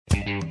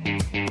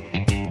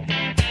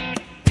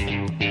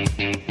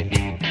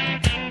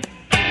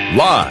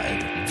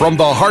Live from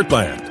the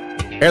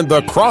heartland and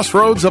the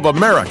crossroads of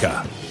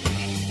America,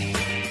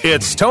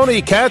 it's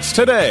Tony Katz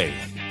Today.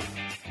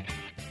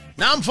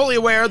 Now, I'm fully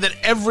aware that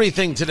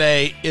everything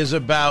today is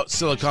about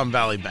Silicon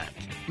Valley Bank.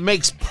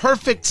 Makes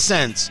perfect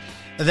sense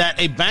that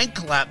a bank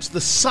collapse the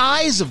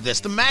size of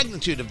this, the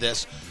magnitude of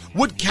this,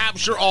 would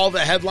capture all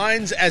the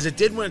headlines as it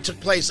did when it took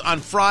place on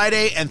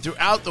Friday and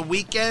throughout the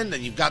weekend.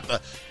 And you've got the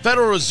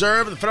Federal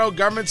Reserve and the federal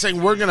government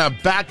saying we're going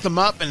to back them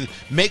up and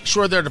make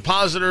sure their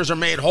depositors are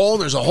made whole.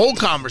 There's a whole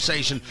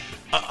conversation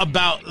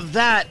about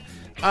that.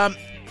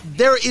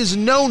 There is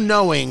no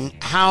knowing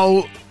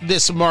how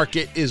this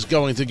market is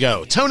going to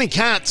go. Tony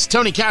Katz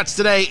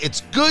Today.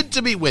 It's good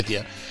to be with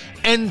you.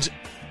 And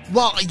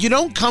while you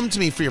don't come to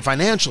me for your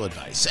financial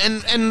advice,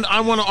 and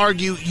I want to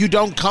argue you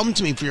don't come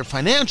to me for your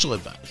financial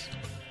advice,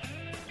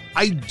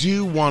 I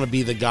do want to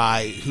be the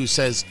guy who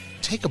says,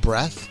 take a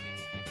breath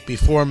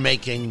before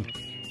making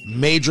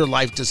major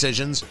life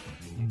decisions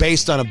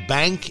based on a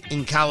bank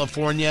in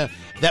California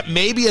that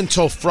maybe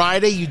until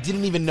Friday you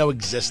didn't even know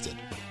existed.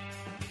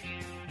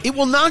 It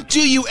will not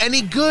do you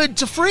any good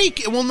to freak.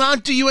 It will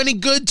not do you any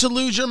good to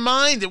lose your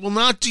mind. It will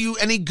not do you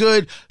any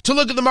good to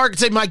look at the market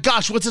and say, my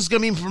gosh, what's this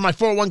going to mean for my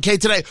 401k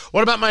today?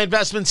 What about my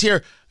investments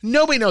here?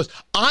 Nobody knows.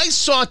 I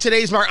saw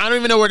today's market. I don't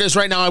even know where it is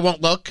right now. I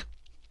won't look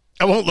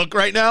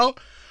right now.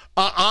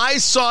 I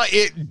saw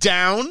it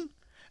down,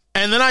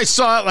 and then I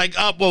saw it like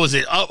up, what was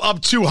it,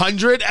 up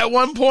 200 at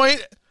one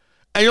point.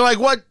 And you're like,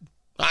 what?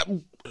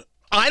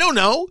 I don't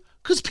know,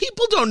 because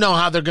people don't know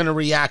how they're going to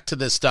react to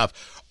this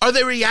stuff. Are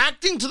they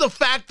reacting to the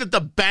fact that the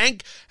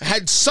bank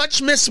had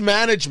such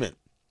mismanagement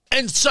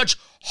and such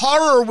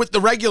horror with the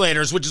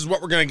regulators, which is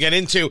what we're going to get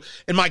into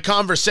in my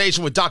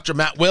conversation with Dr.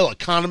 Matt Will,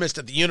 economist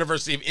at the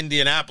University of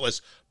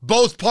Indianapolis?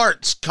 Both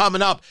parts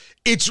coming up.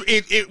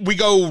 We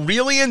go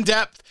really in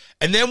depth,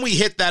 and then we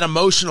hit that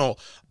emotional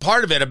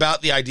part of it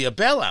about the idea of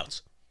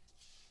bailouts.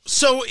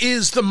 So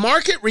is the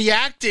market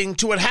reacting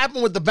to what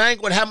happened with the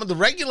bank, what happened with the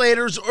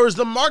regulators, or is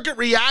the market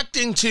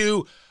reacting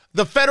to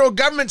the federal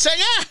government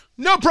saying,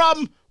 no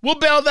problem, we'll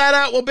bail that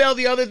out, we'll bail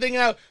the other thing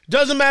out.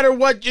 Doesn't matter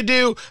what you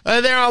do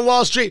there on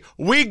Wall Street,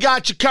 we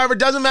got you covered.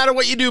 Doesn't matter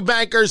what you do,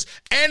 bankers.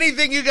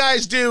 Anything you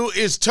guys do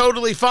is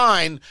totally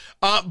fine.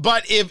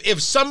 But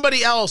if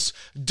somebody else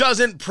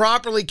doesn't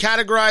properly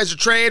categorize a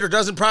trade or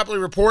doesn't properly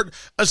report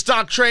a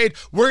stock trade,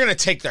 we're going to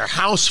take their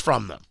house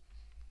from them.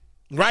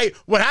 Right?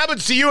 What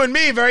happens to you and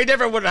me, very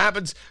different what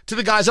happens to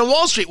the guys on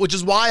Wall Street, which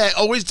is why I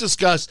always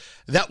discuss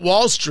that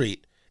Wall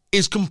Street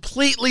is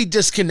completely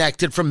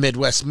disconnected from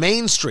Midwest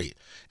Main Street.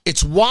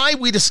 It's why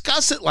we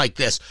discuss it like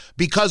this,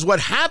 because what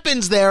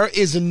happens there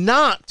is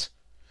not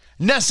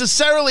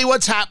necessarily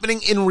what's happening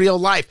in real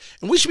life.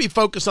 And we should be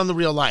focused on the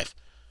real life.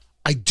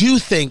 I do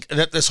think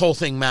that this whole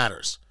thing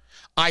matters.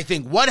 I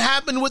think what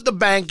happened with the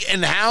bank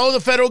and how the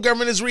federal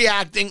government is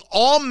reacting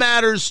all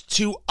matters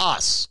to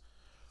us.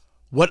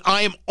 What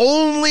I am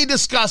only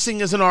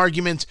discussing as an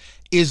argument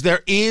is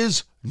there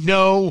is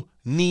no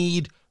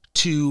need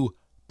to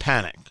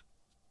panic.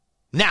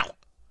 Now,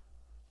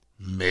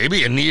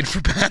 maybe a need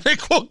for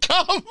panic will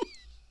come,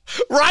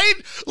 right?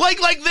 Like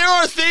there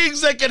are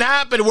things that can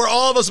happen where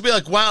all of us will be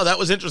like, wow, that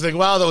was interesting.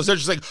 Wow, that was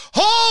interesting.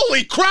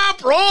 Holy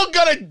crap, we're all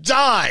going to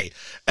die.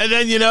 And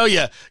then, you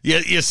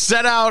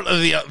set out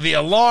the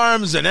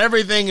alarms and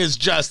everything is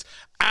just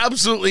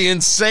absolutely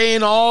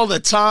insane all the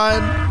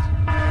time.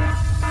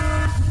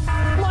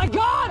 My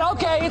God,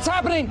 okay, it's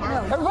happening.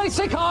 Everybody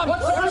stay calm.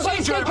 What's the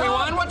procedure,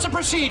 everyone? What's the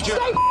procedure?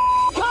 Stay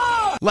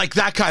calm. Like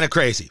that kind of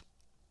crazy.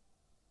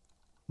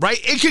 Right?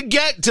 It could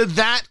get to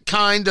that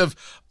kind of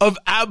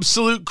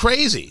absolute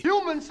crazy.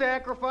 Human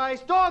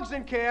sacrifice, dogs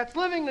and cats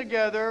living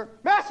together,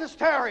 mass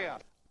hysteria.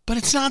 But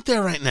it's not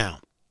there right now.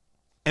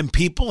 And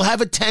people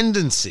have a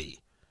tendency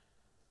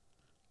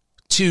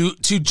to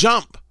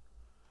jump,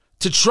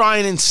 to try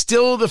and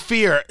instill the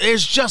fear.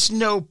 There's just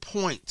no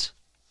point.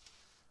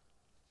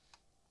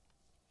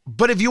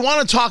 But if you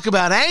want to talk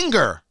about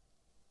anger,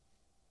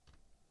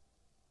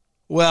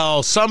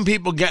 well, some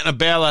people getting a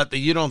bailout that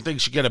you don't think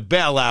should get a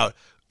bailout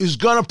is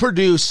going to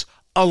produce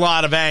a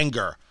lot of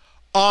anger.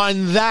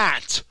 On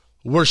that,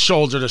 we're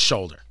shoulder to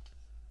shoulder.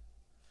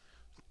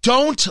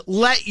 Don't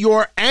let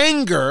your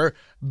anger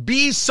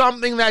be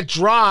something that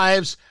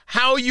drives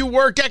how you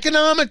work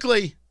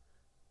economically.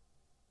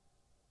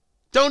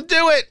 Don't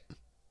do it.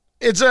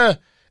 It's a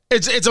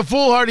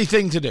foolhardy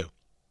thing to do.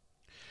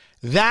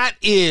 That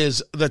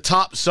is the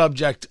top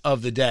subject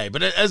of the day.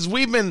 But as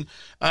we've been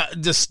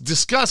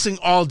discussing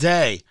all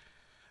day,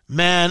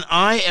 man,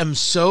 I am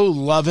so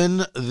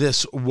loving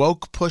this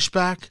woke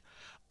pushback.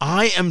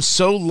 I am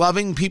so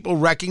loving people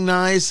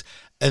recognize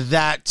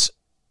that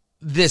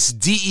this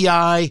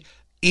DEI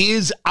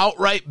is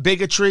outright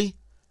bigotry.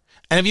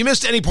 And if you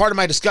missed any part of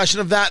my discussion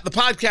of that, the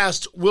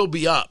podcast will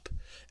be up.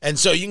 And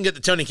so you can get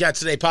the Tony Katz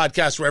Today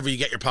podcast wherever you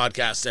get your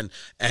podcasts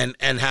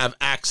and have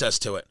access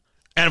to it.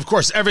 And of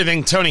course,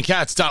 everything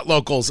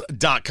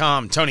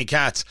TonyKatz.locals.com,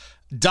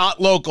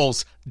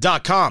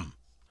 TonyKatz.locals.com.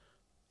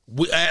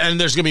 And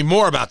there's going to be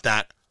more about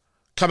that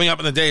coming up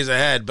in the days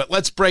ahead. But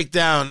let's break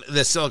down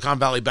this Silicon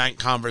Valley Bank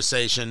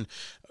conversation.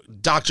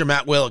 Dr.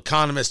 Matt Will,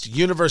 economist,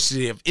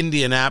 University of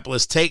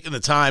Indianapolis, taking the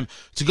time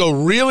to go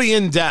really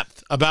in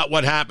depth about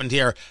what happened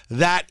here.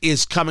 That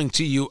is coming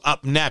to you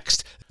up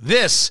next.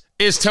 This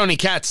is Tony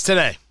Katz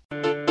Today.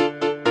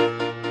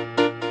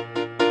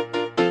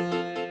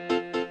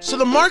 So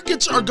the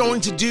markets are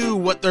going to do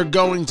what they're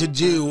going to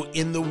do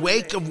in the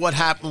wake of what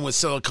happened with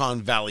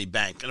Silicon Valley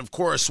Bank. And of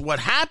course, what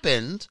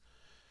happened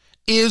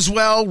is,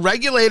 well,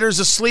 regulators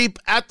asleep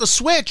at the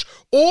switch,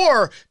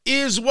 or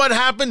is what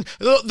happened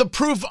the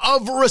proof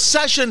of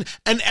recession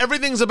and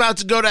everything's about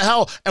to go to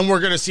hell and we're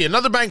going to see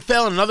another bank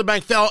fail and another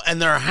bank fail.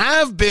 And there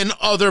have been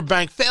other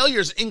bank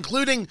failures,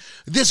 including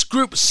this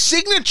group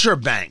Signature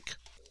Bank,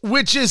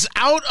 which is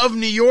out of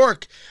New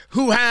York,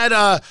 who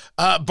had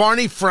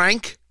Barney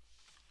Frank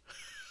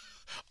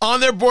on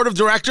their board of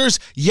directors.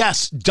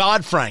 Yes,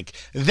 Dodd-Frank,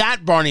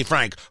 that Barney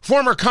Frank,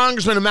 former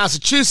congressman of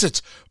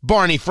Massachusetts,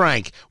 Barney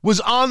Frank, was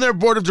on their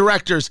board of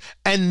directors,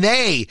 and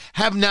they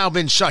have now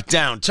been shut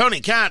down.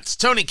 Tony Katz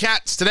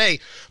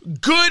Today.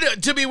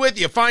 Good to be with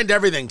you. Find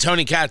everything,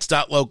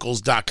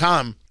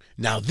 tonykatz.locals.com.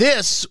 Now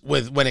this,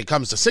 when it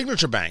comes to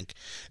Signature Bank,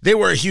 they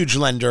were a huge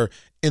lender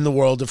in the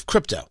world of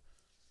crypto.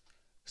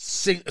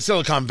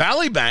 Silicon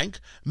Valley Bank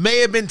may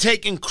have been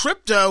taking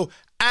crypto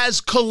as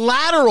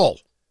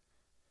collateral.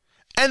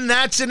 And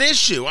that's an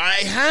issue. I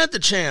had the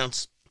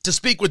chance to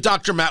speak with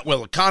Dr. Matt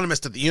Will,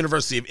 economist at the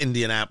University of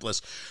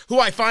Indianapolis, who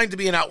I find to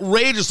be an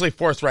outrageously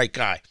forthright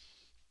guy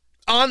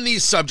on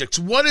these subjects.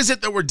 What is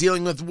it that we're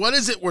dealing with? What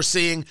is it we're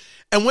seeing?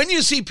 And when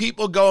you see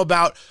people go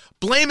about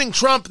blaming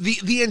Trump,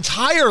 the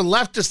entire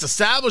leftist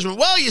establishment,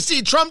 well, you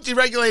see, Trump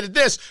deregulated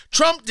this,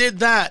 Trump did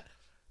that.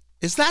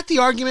 Is that the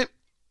argument?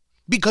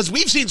 Because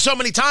we've seen so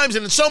many times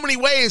and in so many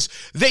ways,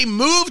 they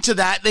move to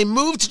that. They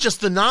move to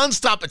just the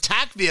nonstop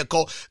attack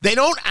vehicle. They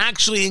don't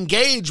actually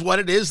engage what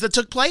it is that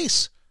took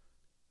place.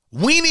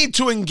 We need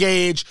to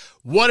engage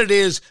what it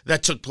is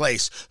that took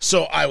place.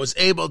 So I was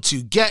able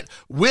to get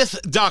with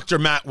Dr.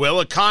 Matt Will,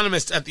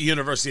 economist at the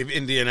University of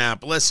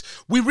Indianapolis.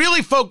 We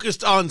really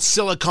focused on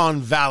Silicon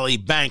Valley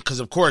Bank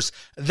because, of course,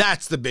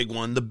 that's the big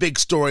one, the big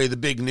story, the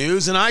big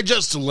news. And I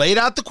just laid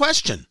out the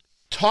question.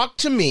 Talk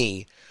to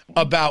me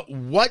about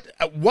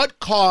what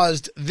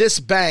caused this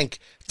bank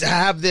to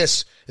have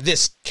this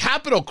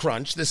capital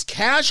crunch, this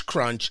cash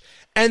crunch,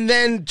 and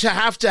then to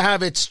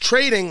have its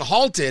trading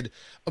halted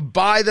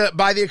by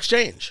the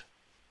exchange.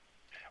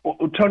 Well,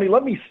 Tony,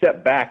 let me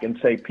step back and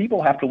say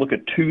people have to look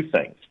at two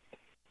things.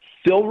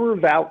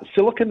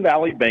 Silicon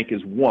Valley Bank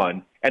is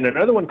one, and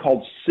another one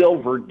called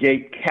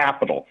Silvergate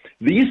Capital.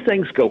 These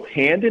things go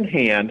hand in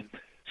hand.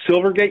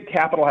 Silvergate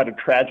Capital had a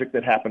tragedy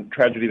that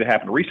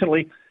happened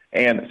recently,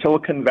 and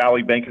Silicon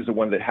Valley Bank is the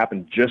one that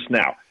happened just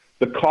now.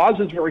 The cause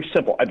is very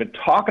simple. I've been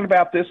talking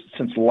about this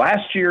since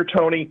last year,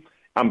 Tony.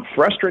 I'm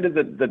frustrated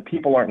that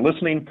people aren't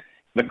listening.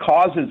 The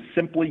cause is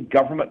simply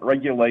government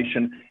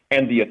regulation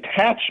and the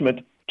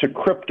attachment to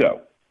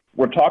crypto.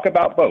 We'll talk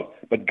about both,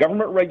 but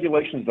government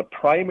regulation is the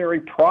primary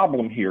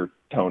problem here,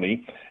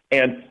 Tony,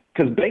 and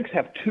because banks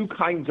have two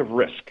kinds of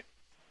risk.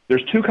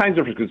 There's two kinds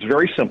of risk. It's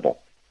very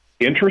simple.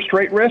 Interest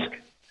rate risk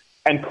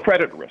and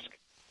credit risk.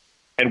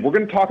 And we're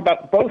going to talk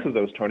about both of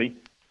those, Tony.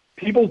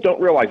 People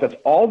don't realize that's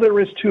all there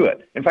is to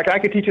it. In fact, I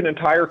could teach an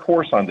entire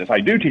course on this. I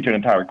do teach an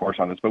entire course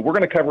on this, but we're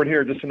going to cover it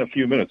here just in a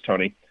few minutes,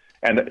 Tony.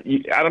 And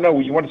I don't know,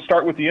 you want to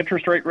start with the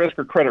interest rate risk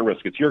or credit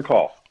risk? It's your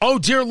call. Oh,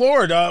 dear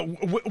Lord.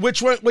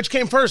 Which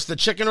came first, the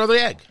chicken or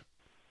the egg?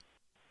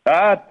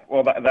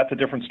 Well, that's a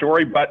different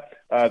story, but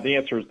the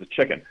answer is the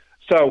chicken.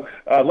 So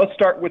let's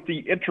start with the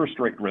interest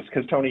rate risk,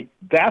 because, Tony,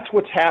 that's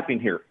what's happening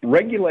here.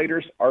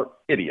 Regulators are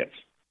idiots.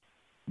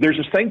 There's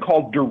this thing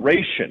called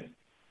duration.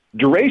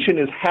 Duration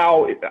is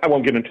how, I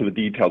won't get into the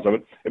details of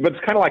it, but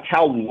it's kind of like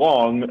how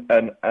long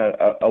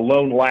a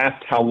loan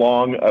lasts, how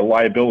long a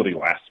liability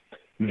lasts.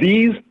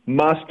 These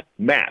must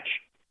match.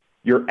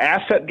 Your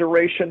asset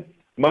duration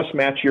must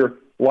match your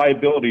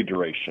liability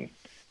duration.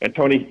 And,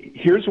 Tony,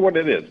 here's what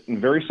it is, in a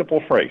very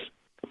simple phrase.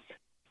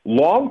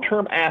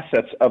 Long-term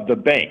assets of the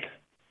bank,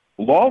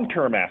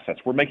 long-term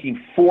assets, we're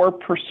making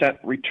 4%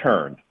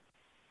 return.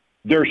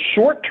 Their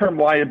short-term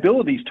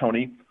liabilities,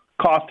 Tony,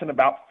 costing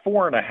about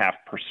 4.5%.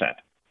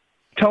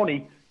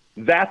 Tony,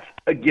 that's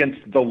against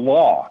the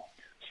law.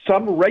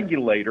 Some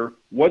regulator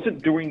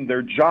wasn't doing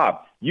their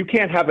job. You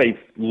can't have a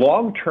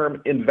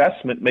long-term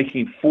investment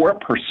making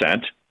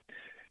 4%,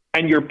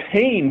 and you're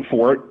paying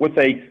for it with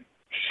a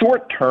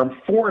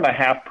short-term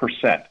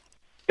 4.5%.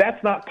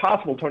 That's not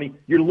possible, Tony.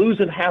 You're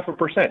losing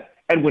 0.5%.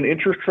 And when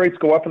interest rates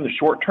go up in the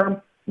short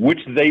term, which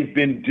they've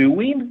been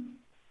doing,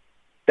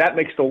 that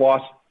makes the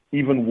loss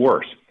even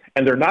worse.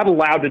 And they're not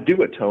allowed to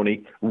do it,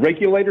 Tony.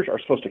 Regulators are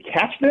supposed to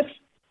catch this.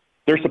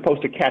 They're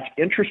supposed to catch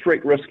interest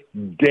rate risk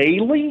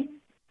daily.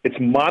 It's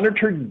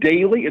monitored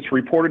daily. It's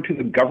reported to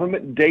the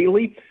government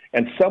daily.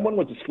 And someone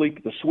was asleep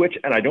at the switch,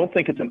 and I don't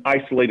think it's an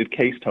isolated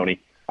case, Tony.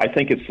 I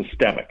think it's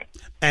systemic.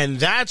 And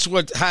that's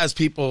what has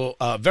people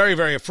very,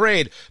 very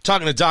afraid.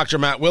 Talking to Dr.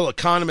 Matt Will,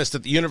 economist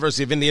at the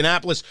University of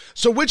Indianapolis.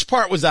 So which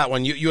part was that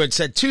one? You had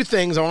said two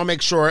things. I want to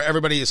make sure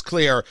everybody is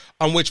clear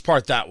on which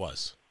part that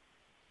was.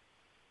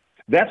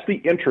 That's the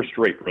interest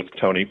rate risk,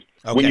 Tony.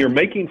 Okay. When you're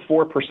making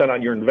 4%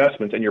 on your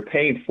investments and you're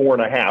paying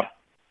 4.5%,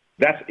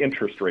 that's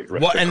interest rate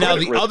risk. Well, and now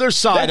the risk, other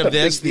side of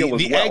this, the well.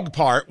 egg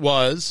part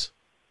was?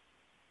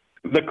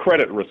 The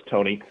credit risk,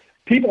 Tony.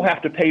 People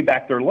have to pay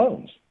back their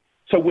loans.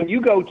 So when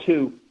you go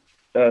to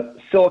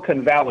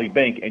Silicon Valley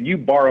Bank and you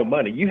borrow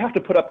money, you have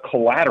to put up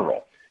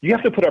collateral. You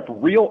have to put up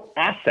real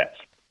assets.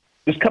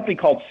 This company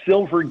called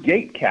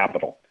Silvergate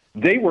Capital,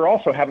 they were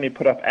also having to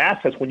put up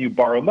assets when you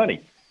borrow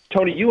money.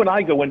 Tony, you and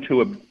I go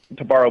into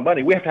to borrow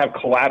money, we have to have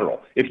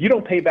collateral. If you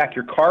don't pay back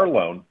your car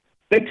loan,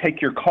 they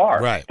take your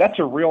car. Right. That's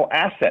a real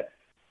asset.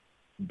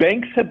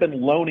 Banks have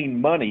been loaning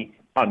money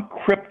on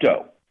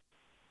crypto.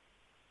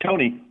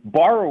 Tony,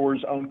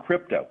 borrowers own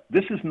crypto.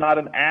 This is not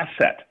an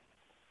asset.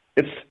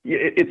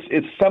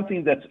 It's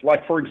something that's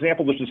like, for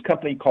example, there's this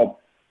company called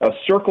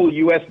Circle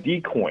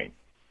USD Coin.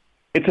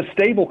 It's a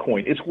stable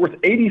coin. It's worth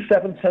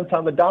 87 cents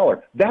on the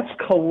dollar. That's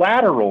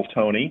collateral,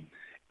 Tony.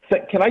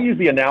 Can I use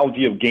the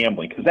analogy of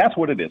gambling? Because that's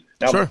what it is.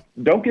 Now, Sure.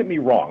 Don't get me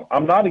wrong.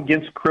 I'm not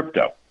against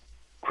crypto.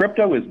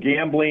 Crypto is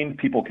gambling.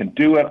 People can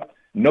do it.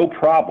 No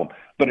problem.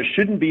 But it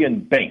shouldn't be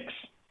in banks.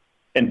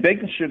 And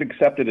banks should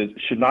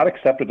not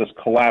accept it as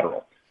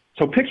collateral.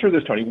 So picture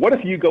this, Tony. What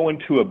if you go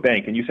into a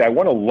bank and you say, I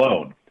want a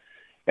loan?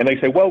 And they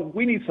say, well,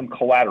 we need some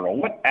collateral.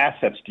 What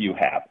assets do you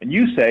have? And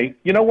you say,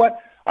 you know what?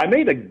 I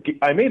made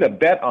a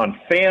bet on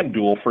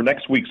FanDuel for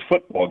next week's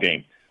football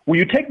game. Will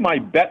you take my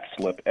bet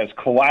slip as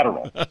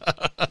collateral?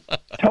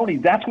 Tony,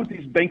 that's what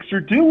these banks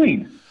are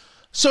doing.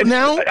 So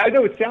now, I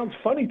know it sounds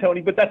funny,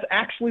 Tony, but that's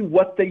actually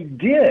what they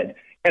did.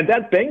 And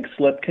that bank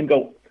slip can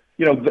go,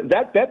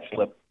 that bet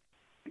slip,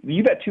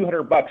 you bet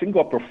 $200, it can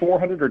go up to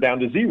 400 or down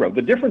to zero.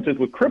 The difference is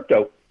with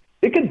crypto,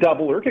 it can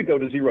double or it could go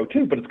to zero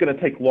too, but it's going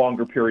to take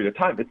longer period of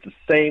time. It's the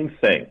same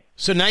thing.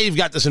 So now you've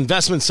got this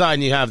investment side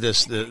and you have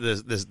this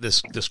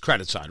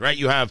credit side, right?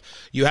 You have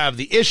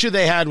the issue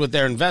they had with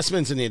their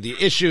investments and the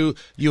issue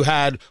you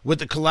had with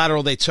the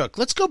collateral they took.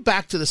 Let's go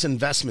back to this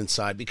investment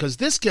side because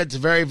this gets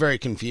very, very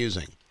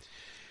confusing.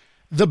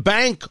 The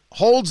bank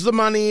holds the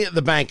money.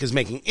 The bank is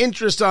making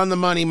interest on the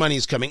money.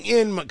 Money's coming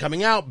in,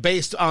 coming out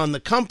based on the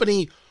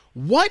company.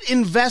 What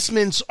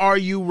investments are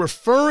you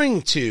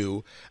referring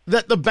to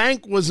that the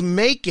bank was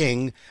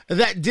making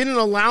that didn't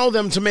allow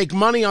them to make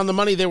money on the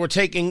money they were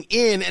taking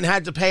in and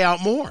had to pay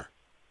out more?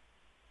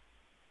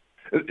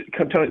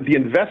 The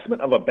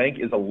investment of a bank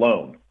is a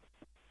loan.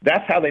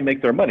 That's how they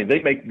make their money.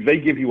 They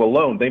give you a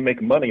loan. They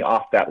make money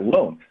off that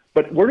loan.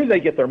 But where do they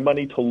get their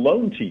money to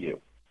loan to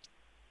you?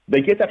 They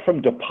get that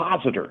from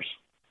depositors.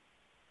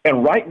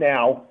 And right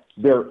now,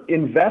 their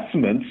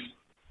investments,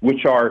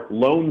 which are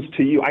loans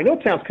to you. I know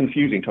it sounds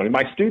confusing, Tony.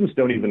 My students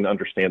don't even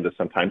understand this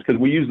sometimes because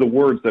we use the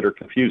words that are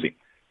confusing.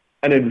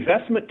 An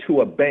investment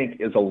to a bank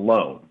is a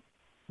loan.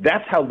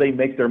 That's how they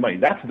make their money.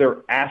 That's their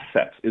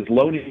assets, is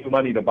loaning you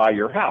money to buy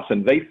your house,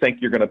 and they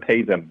think you're going to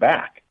pay them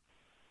back.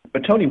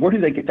 But, Tony, where do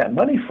they get that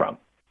money from?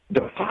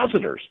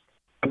 Depositors.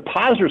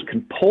 Depositors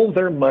can pull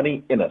their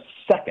money in a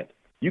second.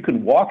 You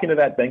can walk into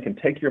that bank and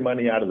take your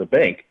money out of the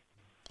bank.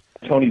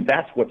 Tony,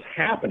 that's what's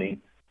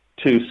happening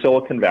to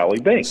Silicon Valley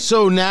Bank.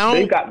 So now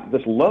they've got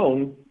this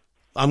loan.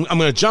 I'm going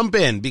to jump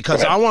in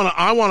because I want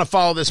to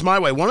follow this my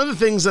way. One of the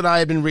things that I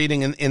had been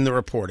reading in the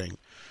reporting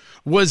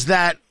was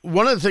that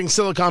one of the things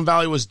Silicon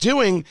Valley was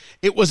doing,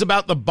 it was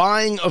about the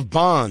buying of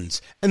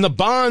bonds. And the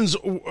bonds,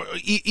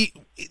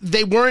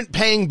 they weren't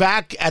paying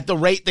back at the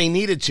rate they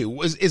needed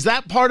to. Is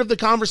that part of the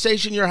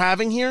conversation you're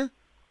having here?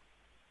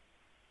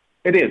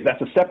 It is.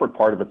 That's a separate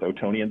part of it, though,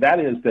 Tony, and that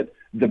is that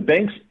the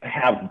banks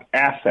have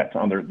assets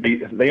on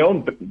they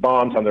own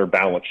bonds on their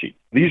balance sheet.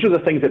 These are the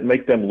things that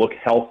make them look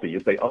healthy,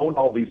 is they own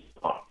all these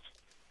bonds.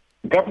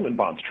 Government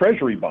bonds,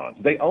 treasury bonds,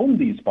 they own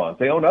these bonds.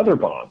 They own other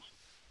bonds.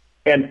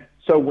 And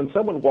so when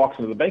someone walks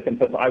into the bank and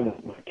says, I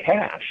want my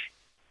cash,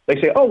 they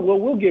say, oh, well,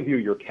 we'll give you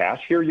your cash.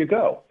 Here you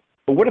go.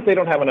 But what if they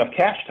don't have enough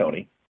cash,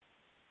 Tony?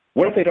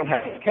 What if they don't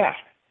have enough cash?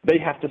 They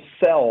have to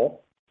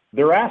sell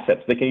their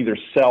assets. They can either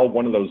sell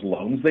one of those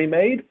loans they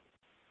made,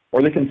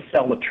 or they can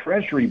sell a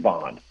treasury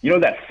bond. You know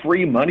that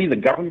free money the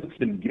government's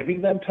been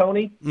giving them,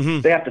 Tony?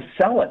 Mm-hmm. They have to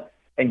sell it.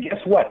 And guess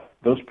what?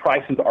 Those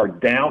prices are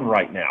down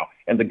right now,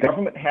 and the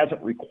government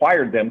hasn't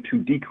required them to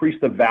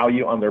decrease the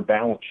value on their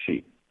balance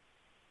sheet.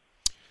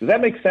 Does that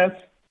make sense?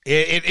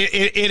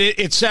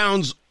 It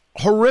sounds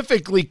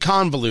horrifically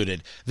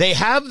convoluted. They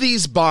have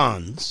these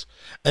bonds.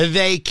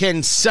 They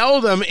can sell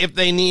them if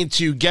they need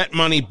to get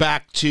money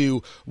back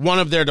to one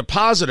of their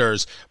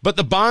depositors, but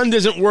the bond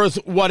isn't worth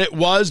what it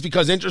was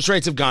because interest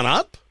rates have gone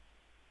up?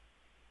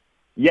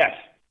 Yes.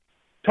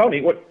 Tony,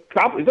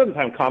 it doesn't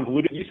sound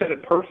convoluted. You said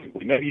it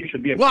perfectly. Maybe you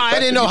should be. Well, I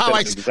didn't know how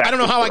I don't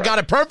know how I got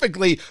it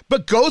perfectly,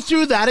 but go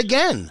through that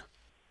again.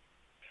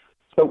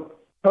 So,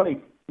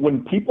 Tony,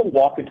 when people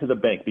walk into the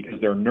bank because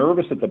they're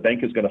nervous that the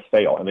bank is going to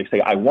fail and they say,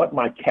 I want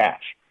my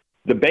cash,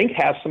 the bank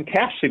has some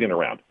cash sitting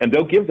around, and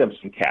they'll give them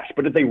some cash.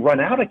 But if they run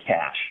out of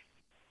cash,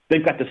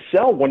 they've got to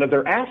sell one of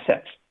their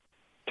assets.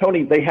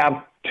 Tony, they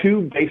have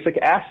two basic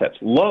assets,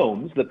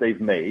 loans that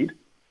they've made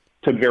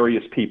to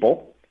various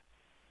people,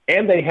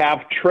 and they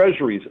have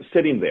treasuries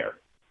sitting there,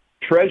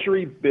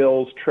 treasury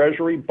bills,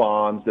 treasury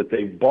bonds that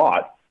they've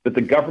bought that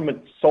the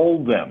government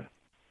sold them.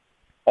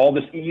 All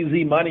this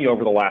easy money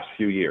over the last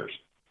few years.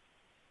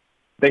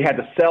 They had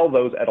to sell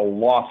those at a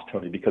loss,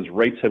 Tony, because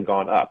rates have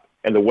gone up.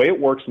 And the way it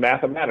works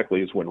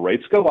mathematically is when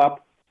rates go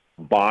up,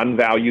 bond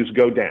values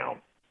go down.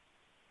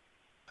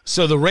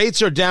 So the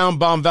rates are down,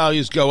 bond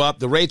values go up.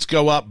 The rates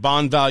go up,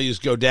 bond values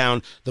go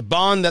down. The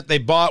bond that they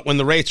bought when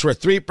the rates were at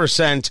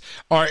 3%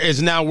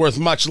 is now worth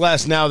much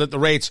less now that the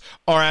rates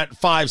are at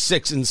 5,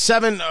 6, and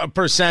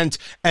 7%,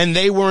 and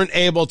they weren't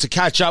able to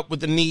catch up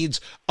with the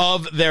needs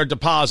of their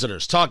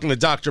depositors. Talking to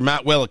Dr.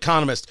 Matt Will,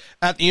 economist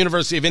at the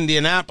University of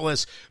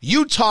Indianapolis,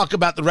 you talk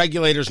about the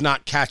regulators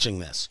not catching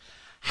this.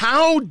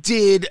 How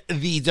did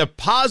the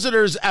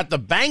depositors at the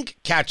bank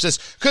catch this?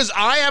 Because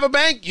I have a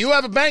bank, you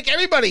have a bank,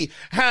 everybody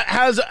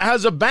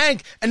has a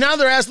bank, and now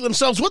they're asking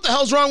themselves, what the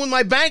hell's wrong with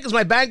my bank? Is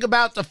my bank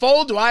about to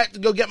fold? Do I have to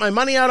go get my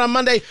money out on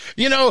Monday,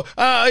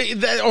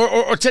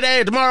 or today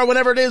or tomorrow,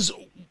 whenever it is?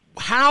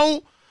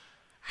 How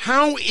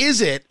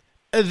is it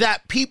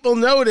that people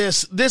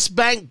notice this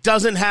bank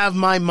doesn't have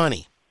my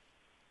money?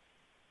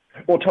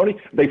 Well,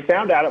 Tony, they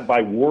found out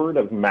by word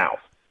of mouth.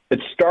 It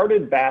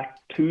started back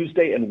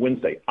Tuesday and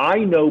Wednesday. I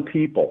know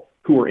people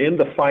who are in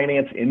the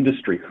finance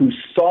industry who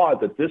saw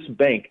that this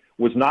bank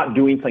was not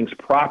doing things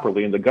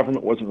properly and the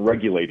government wasn't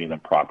regulating them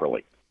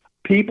properly.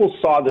 People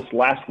saw this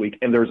last week,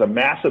 and there's a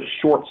massive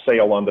short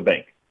sale on the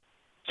bank.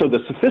 So the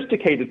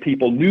sophisticated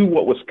people knew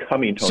what was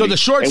coming, Tony. So the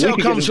short sale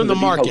comes from the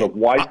market.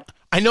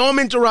 I know I'm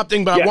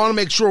interrupting, but yes. I want to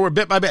make sure we're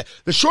bit by bit.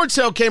 The short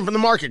sale came from the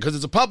market because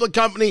it's a public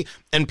company,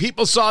 and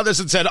people saw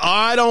this and said,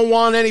 I don't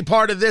want any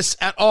part of this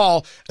at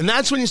all. And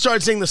that's when you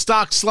started seeing the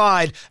stock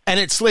slide, and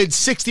it slid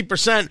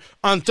 60%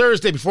 on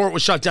Thursday before it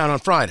was shut down on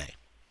Friday.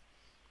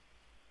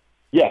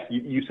 Yes,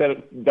 you said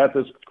it. That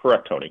is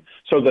correct, Tony.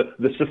 So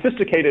the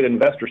sophisticated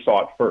investor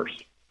saw it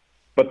first.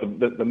 But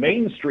the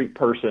Main Street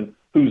person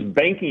who's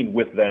banking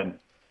with them,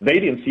 they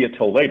didn't see it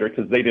till later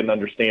because they didn't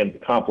understand the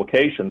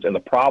complications and the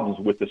problems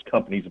with this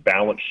company's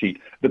balance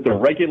sheet that the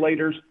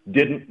regulators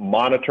didn't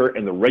monitor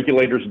and the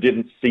regulators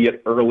didn't see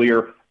it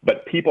earlier,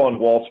 but people on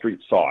Wall Street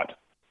saw it.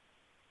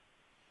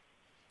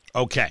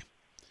 Okay.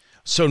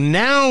 So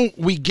now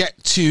we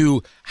get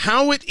to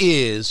how it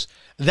is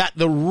that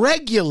the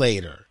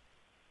regulator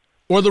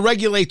or the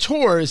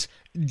regulators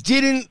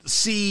didn't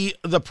see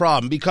the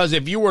problem. Because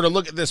if you were to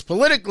look at this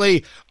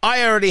politically,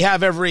 I already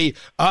have every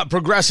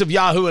progressive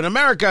Yahoo in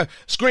America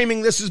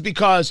screaming this is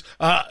because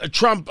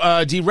Trump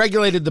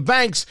deregulated the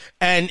banks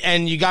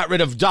and you got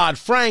rid of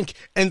Dodd-Frank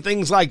and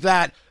things like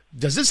that.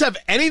 Does this have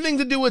anything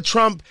to do with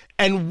Trump?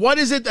 And what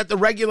is it that the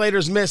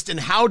regulators missed, and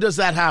how does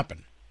that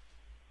happen?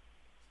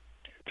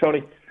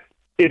 Tony,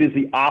 it is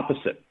the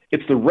opposite.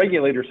 It's the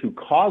regulators who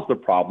caused the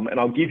problem,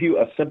 and I'll give you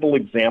a simple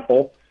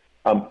example.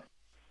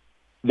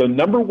 The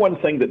number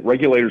one thing that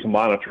regulators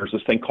monitor is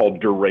this thing called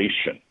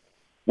duration,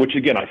 which,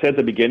 again, I said at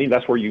the beginning,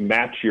 that's where you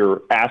match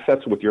your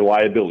assets with your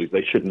liabilities.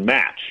 They should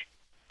match.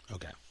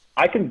 Okay.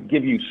 I can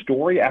give you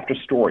story after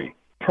story,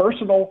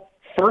 personal,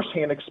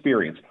 firsthand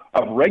experience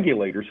of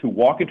regulators who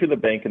walk into the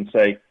bank and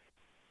say,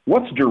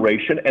 what's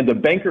duration? And the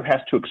banker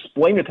has to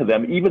explain it to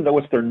them, even though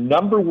it's their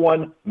number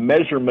one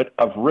measurement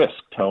of risk,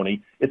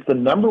 Tony. It's the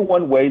number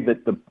one way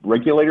that the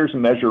regulators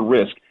measure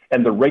risk,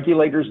 and the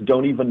regulators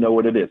don't even know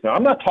what it is. Now,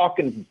 I'm not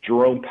talking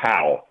Jerome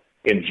Powell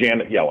and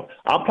Janet Yellen.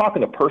 I'm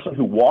talking the person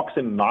who walks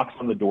in and knocks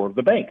on the door of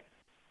the bank.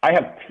 I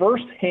have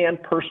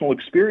firsthand personal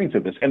experience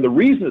of this, and the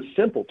reason is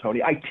simple,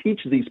 Tony. I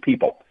teach these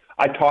people.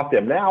 I taught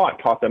them now. I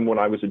taught them when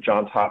I was at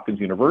Johns Hopkins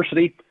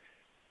University.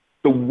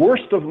 The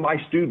worst of my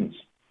students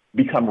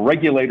become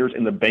regulators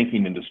in the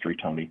banking industry,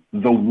 Tony.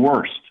 The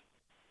worst.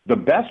 The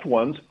best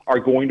ones are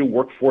going to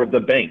work for the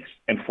banks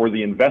and for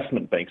the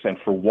investment banks and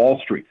for Wall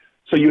Street.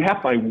 So you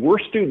have my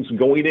worst students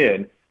going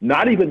in,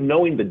 not even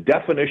knowing the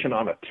definition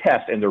on a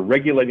test, and they're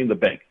regulating the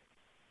bank.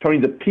 Tony,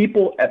 the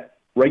people at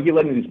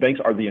regulating these banks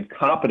are the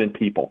incompetent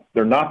people.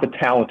 They're not the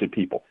talented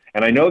people.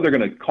 And I know they're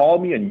going to call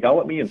me and yell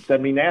at me and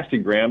send me nasty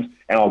grams,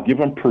 and I'll give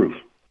them proof.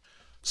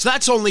 So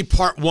that's only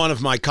part one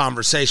of my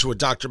conversation with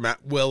Dr.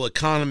 Matt Will,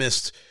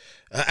 economist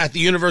at the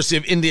University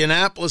of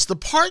Indianapolis. The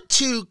part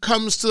two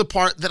comes to the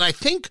part that I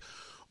think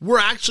we're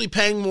actually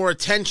paying more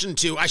attention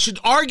to. I should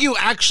argue,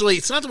 actually,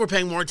 it's not that we're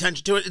paying more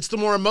attention to it, it's the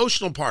more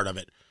emotional part of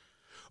it.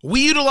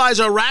 We utilize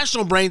our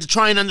rational brain to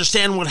try and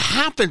understand what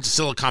happened to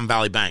Silicon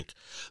Valley Bank.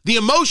 The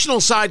emotional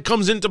side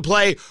comes into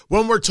play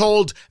when we're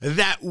told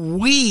that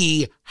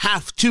we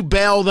have to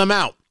bail them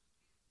out.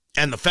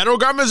 And the federal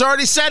government has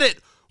already said it.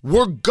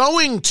 We're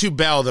going to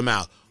bail them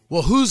out.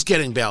 Well, who's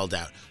getting bailed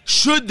out?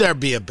 Should there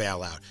be a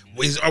bailout?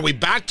 Are we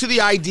back to the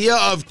idea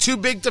of too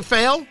big to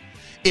fail?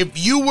 If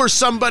you were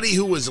somebody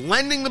who was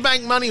lending the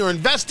bank money or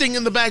investing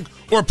in the bank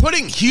or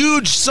putting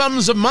huge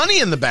sums of money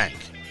in the bank,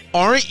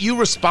 aren't you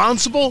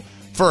responsible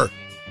for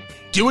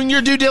doing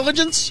your due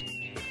diligence?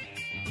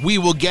 We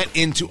will get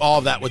into all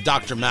of that with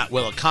Dr. Matt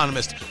Will,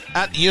 economist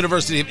at the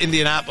University of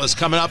Indianapolis,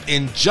 coming up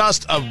in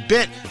just a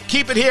bit.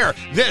 Keep it here.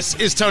 This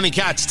is Tony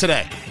Katz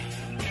Today.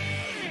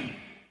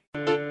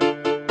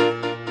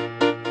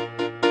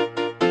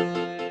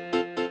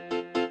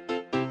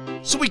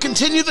 So we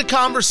continue the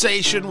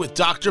conversation with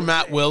Dr.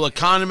 Matt Will,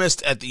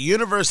 economist at the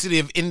University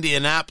of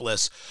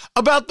Indianapolis,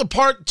 about the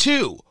part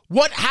two.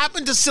 What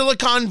happened to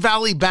Silicon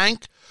Valley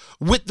Bank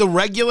with the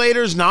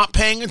regulators not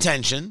paying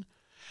attention?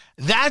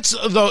 That's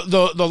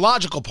the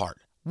logical part.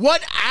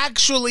 What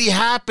actually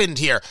happened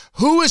here?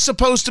 Who is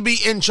supposed to be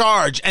in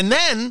charge? And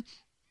then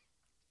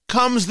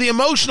comes the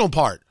emotional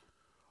part.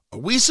 Are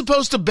we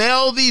supposed to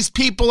bail these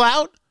people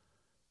out?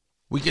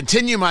 We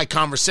continue my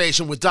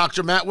conversation with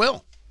Dr. Matt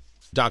Will.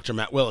 Dr.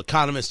 Matt Will,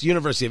 economist,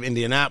 University of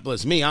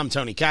Indianapolis. I'm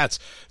Tony Katz.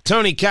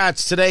 Tony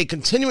Katz Today,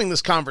 continuing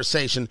this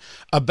conversation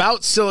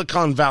about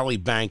Silicon Valley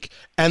Bank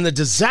and the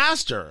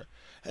disaster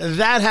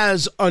that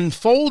has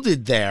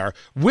unfolded there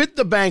with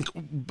the bank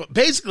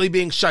basically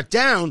being shut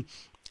down.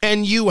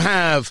 And you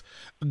have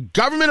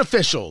government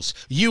officials,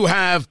 you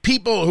have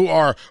people who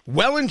are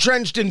well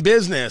entrenched in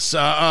business,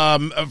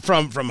 from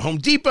Home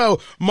Depot,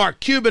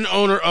 Mark Cuban,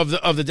 owner of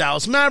the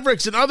Dallas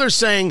Mavericks, and others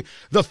saying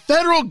the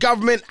federal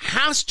government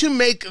has to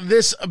make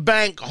this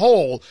bank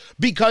whole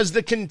because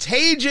the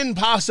contagion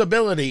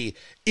possibility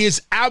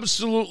is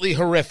absolutely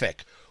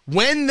horrific.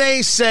 When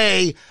they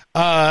say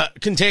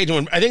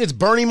contagion, I think it's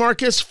Bernie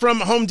Marcus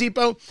from Home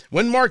Depot,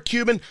 when Mark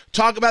Cuban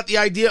talk about the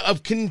idea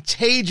of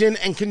contagion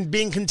and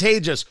being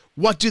contagious,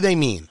 what do they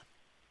mean?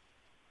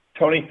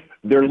 Tony,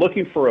 they're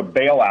looking for a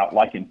bailout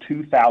like in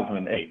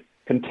 2008.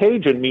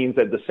 Contagion means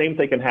that the same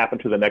thing can happen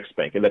to the next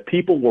bank, and that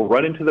people will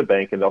run into the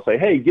bank and they'll say,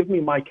 hey, give me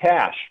my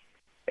cash.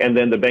 And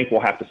then the bank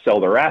will have to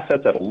sell their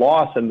assets at a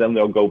loss, and then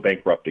they'll go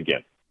bankrupt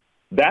again.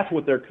 That's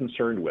what they're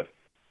concerned with.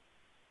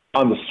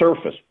 On the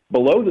surface,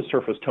 below the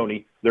surface,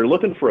 Tony, they're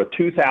looking for a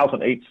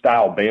 2008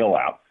 style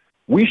bailout.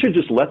 We should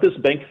just let this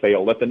bank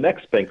fail, let the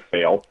next bank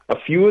fail. A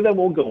few of them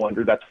will go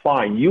under. That's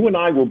fine. You and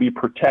I will be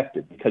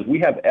protected because we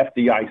have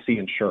FDIC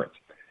insurance.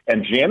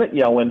 And Janet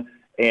Yellen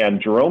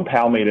and Jerome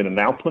Powell made an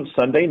announcement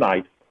Sunday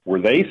night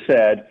where they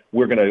said,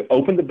 we're going to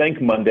open the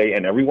bank Monday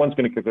and everyone's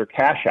going to get their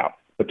cash out.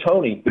 But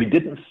Tony, they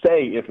didn't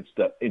say if it's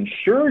the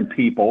insured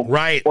people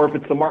right, or if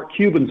it's the Mark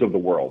Cubans of the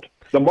world.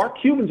 The Mark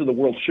Cubans of the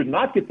world should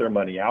not get their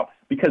money out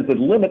because the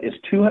limit is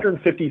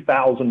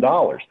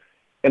 $250,000.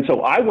 And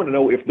so I want to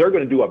know if they're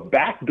going to do a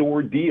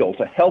backdoor deal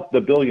to help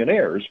the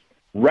billionaires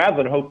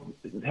rather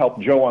than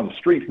help Joe on the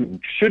street who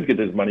should get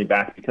his money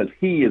back because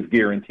he is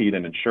guaranteed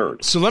and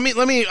insured. So let me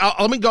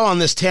go on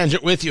this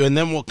tangent with you and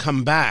then we'll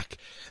come back.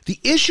 The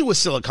issue with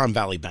Silicon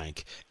Valley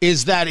Bank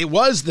is that it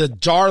was the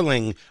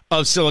darling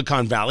of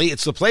Silicon Valley.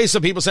 It's the place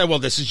that people say, well,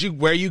 this is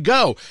where you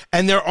go.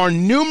 And there are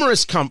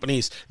numerous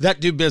companies that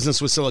do business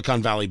with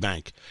Silicon Valley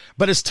Bank.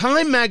 But as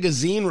Time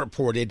Magazine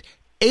reported,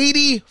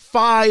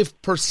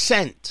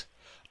 85%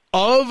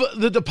 of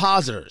the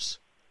depositors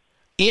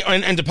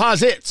and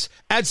deposits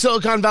at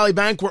Silicon Valley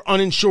Bank were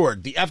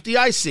uninsured. The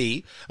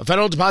FDIC, a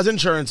Federal Deposit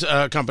Insurance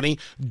Company,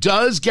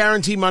 does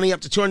guarantee money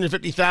up to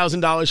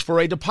 $250,000 for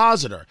a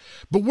depositor.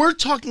 But we're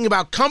talking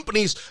about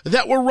companies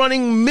that were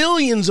running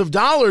millions of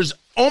dollars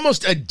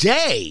almost a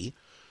day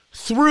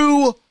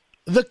through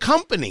the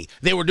company.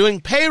 They were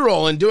doing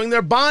payroll and doing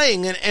their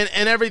buying and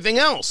everything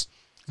else.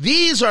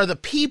 These are the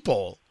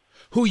people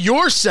who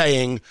you're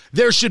saying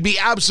there should be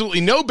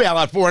absolutely no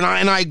bailout for, and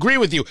I agree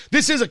with you.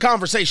 This is a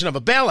conversation of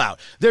a bailout.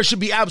 There should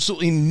be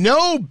absolutely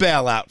no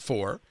bailout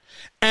for,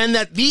 and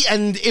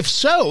if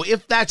so,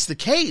 if that's the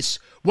case,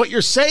 what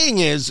you're saying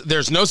is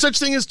there's no such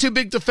thing as too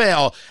big to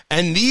fail,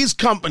 and these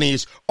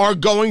companies are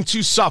going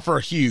to suffer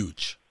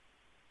huge.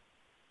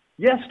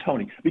 Yes,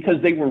 Tony,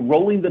 because they were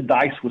rolling the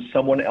dice with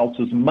someone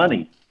else's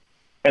money.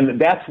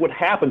 And that's what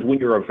happens when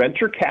you're a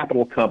venture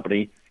capital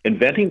company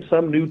inventing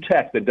some new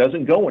tech that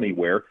doesn't go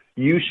anywhere.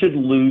 You should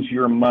lose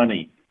your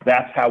money.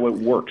 That's how it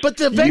works.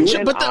 But I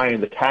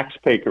and the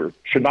taxpayer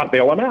should not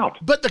bail them out.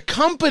 But the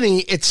company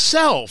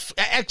itself,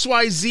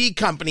 XYZ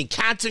Company,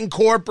 Katz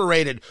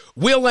Incorporated,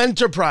 Will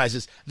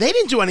Enterprises, they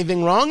didn't do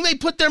anything wrong. They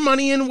put their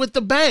money in with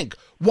the bank.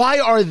 Why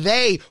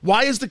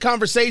is the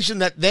conversation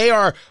that they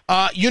are,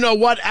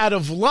 out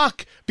of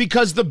luck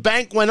because the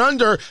bank went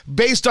under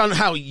based on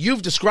how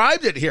you've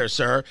described it here,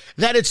 sir,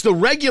 that it's the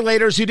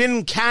regulators who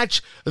didn't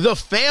catch the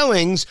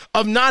failings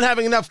of not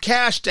having enough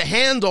cash to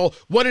handle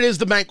what it is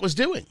the bank was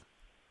doing?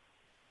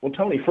 Well,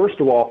 Tony, first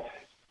of all,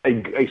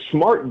 a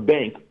smart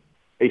bank,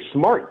 a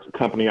smart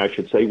company, I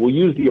should say, will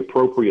use the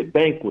appropriate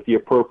bank with the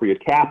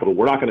appropriate capital.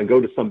 We're not going to go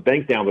to some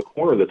bank down the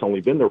corner that's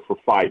only been there for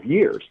 5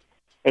 years.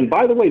 And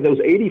by the way, those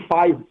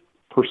 85%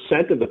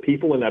 of the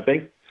people in that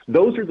bank,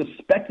 those are the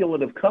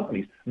speculative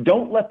companies.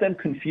 Don't let them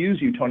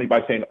confuse you, Tony,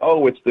 by saying,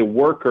 oh, it's the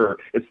worker,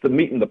 it's the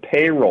meat and the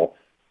payroll.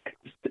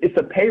 It's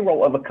the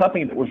payroll of a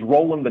company that was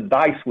rolling the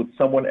dice with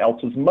someone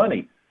else's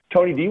money.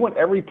 Tony, do you want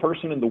every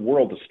person in the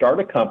world to start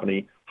a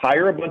company,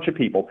 hire a bunch of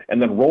people,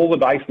 and then roll the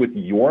dice with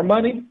your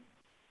money?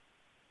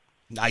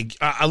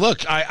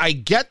 I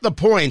get the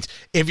point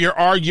if you're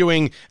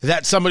arguing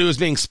that somebody was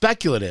being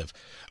speculative.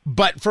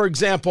 But, for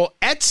example,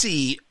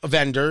 Etsy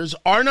vendors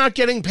are not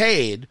getting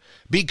paid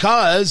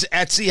because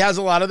Etsy has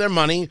a lot of their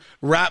money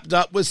wrapped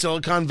up with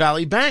Silicon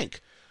Valley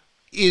Bank.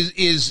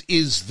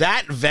 Is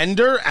that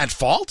vendor at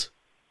fault?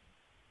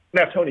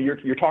 Now, Tony,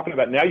 you're talking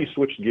about, now you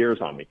switched gears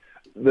on me.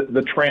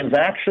 The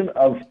transaction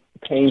of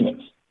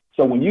payments.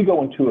 So when you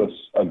go into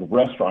a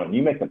restaurant and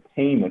you make a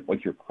payment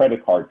with your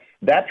credit card,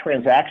 that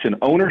transaction,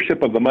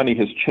 ownership of the money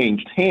has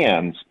changed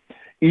hands,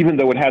 even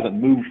though it hasn't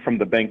moved from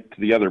the bank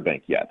to the other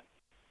bank yet.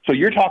 So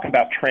you're talking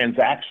about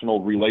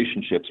transactional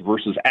relationships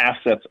versus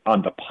assets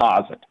on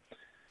deposit.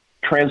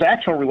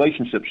 Transactional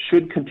relationships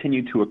should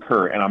continue to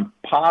occur, and I'm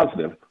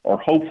positive or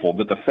hopeful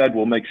that the Fed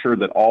will make sure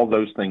that all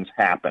those things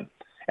happen.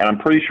 And I'm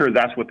pretty sure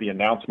that's what the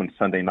announcement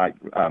Sunday night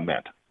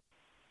meant.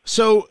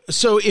 So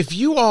if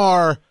you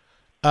are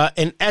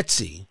an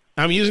Etsy,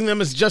 I'm using them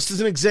just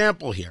as an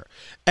example here,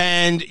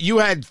 and you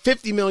had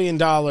 $50 million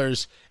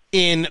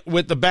in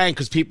with the bank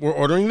because people were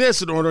ordering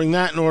this and ordering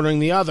that and ordering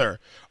the other,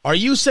 are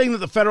you saying that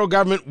the federal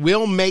government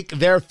will make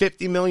their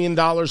 $50 million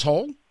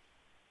whole?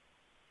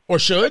 Or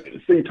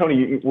should? See,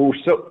 Tony,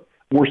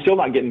 we're still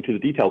not getting to the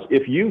details.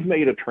 If you've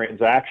made a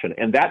transaction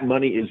and that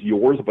money is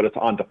yours, but it's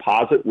on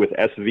deposit with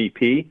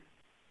SVB,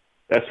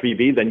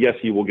 then yes,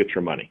 you will get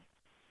your money.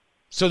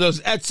 So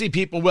those Etsy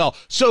people will.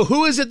 So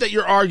who is it that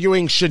you're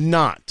arguing should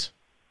not?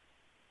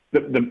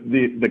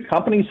 The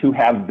companies who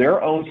have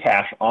their own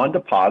cash on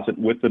deposit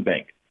with the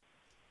bank.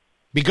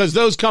 Because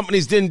those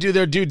companies didn't do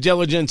their due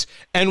diligence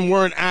and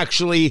weren't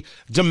actually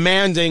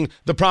demanding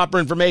the proper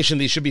information.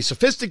 These should be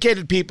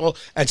sophisticated people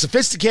and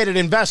sophisticated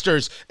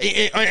investors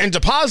and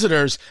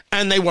depositors,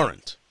 and they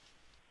weren't.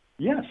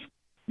 Yes.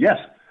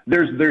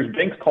 There's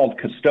banks called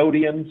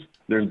custodians.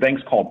 There's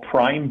banks called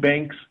prime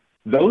banks.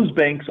 Those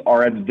banks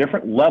are at a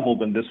different level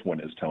than this one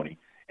is, Tony.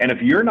 And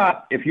if you're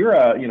a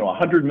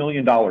 $100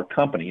 million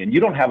company and you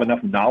don't have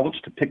enough knowledge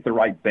to pick the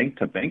right bank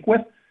to bank with,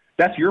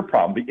 that's your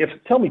problem.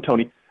 Tell me,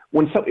 Tony,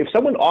 if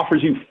someone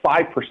offers you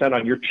 5%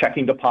 on your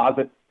checking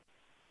deposit,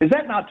 is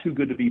that not too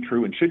good to be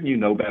true? And shouldn't you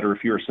know better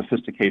if you're a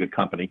sophisticated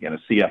company and a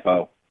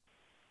CFO?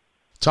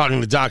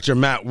 Talking to Dr.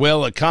 Matt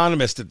Will,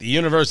 economist at the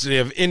University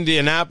of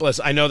Indianapolis.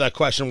 I know that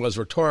question was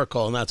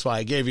rhetorical, and that's why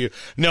I gave you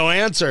no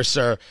answer,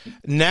 sir.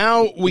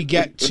 Now we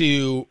get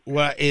to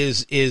what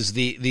is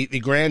the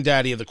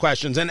granddaddy of the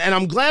questions. And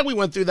I'm glad we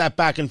went through that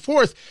back and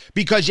forth,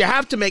 because you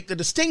have to make the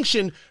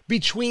distinction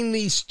between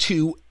these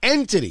two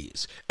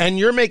entities. And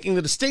you're making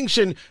the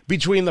distinction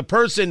between the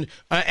person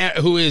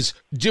who is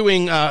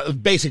doing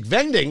basic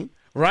vending,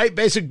 right?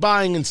 Basic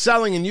buying and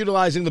selling and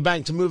utilizing the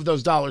bank to move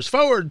those dollars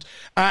forward,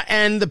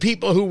 and the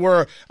people who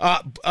were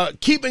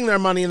keeping their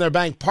money in their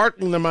bank,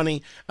 parking their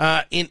money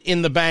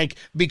in the bank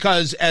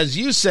because, as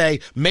you say,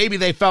 maybe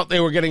they felt they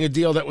were getting a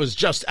deal that was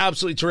just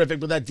absolutely terrific,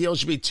 but that deal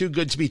should be too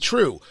good to be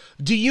true.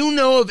 Do you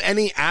know of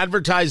any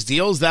advertised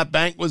deals that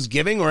bank was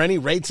giving or any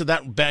rates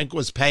that bank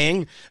was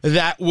paying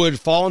that would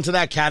fall into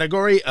that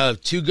category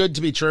of too good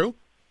to be true?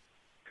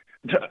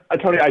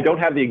 Tony, I don't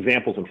have the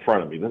examples in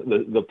front of me.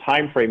 The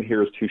time frame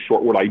here is too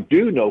short. What I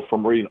do know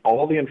from reading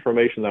all the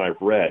information that I've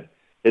read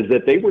is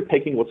that they were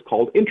taking what's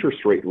called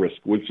interest rate risk,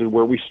 which is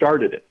where we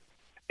started it.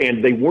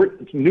 And they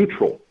weren't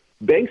neutral.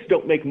 Banks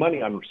don't make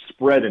money on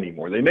spread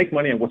anymore. They make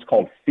money on what's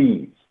called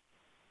fees.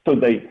 So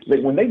they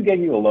when they give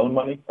you a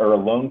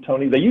loan,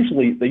 Tony, they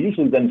usually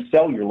then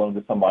sell your loan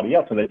to somebody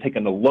else, and they take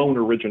in a loan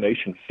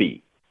origination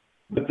fee.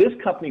 But this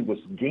company was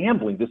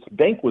gambling. This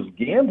bank was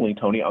gambling,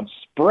 Tony, on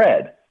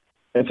spread.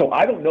 And so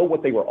I don't know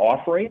what they were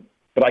offering,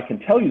 but I can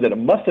tell you that it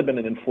must have been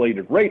an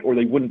inflated rate or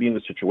they wouldn't be in the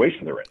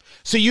situation they're in.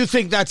 So you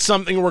think that's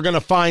something we're going to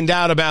find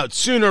out about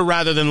sooner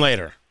rather than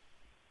later?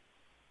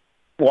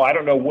 Well, I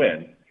don't know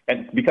when.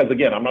 And because,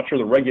 again, I'm not sure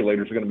the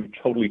regulators are going to be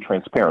totally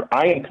transparent.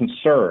 I am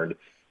concerned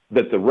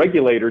that the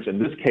regulators in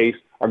this case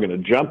are going to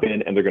jump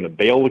in and they're going to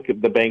bail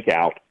the bank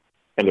out,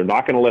 and they're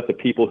not going to let the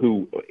people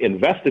who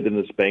invested in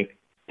this bank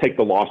take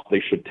the loss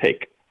they should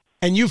take.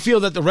 And you feel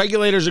that the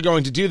regulators are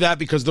going to do that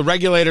because the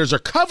regulators are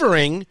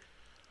covering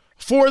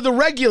for the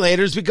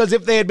regulators, because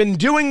if they had been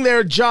doing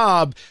their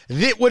job,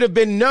 it would have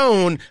been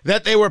known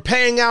that they were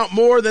paying out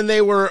more than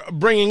they were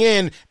bringing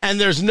in, and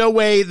there's no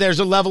way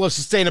there's a level of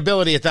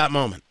sustainability at that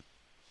moment.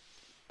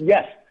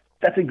 Yes,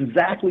 that's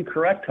exactly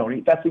correct,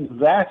 Tony. That's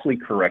exactly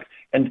correct.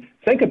 And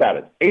think about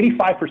it.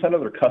 85%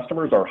 of their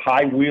customers are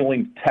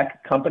high-wheeling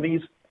tech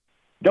companies.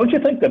 Don't you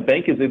think the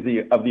bank is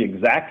of the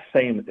exact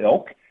same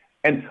ilk?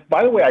 And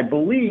by the way, I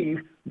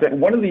believe that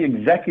one of the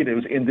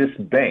executives in this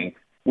bank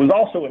was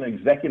also an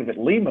executive at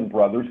Lehman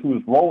Brothers who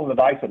was rolling the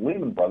dice at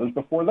Lehman Brothers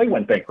before they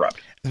went bankrupt.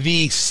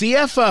 The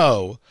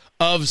CFO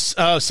of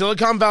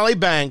Silicon Valley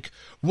Bank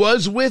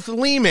was with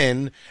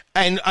Lehman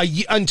and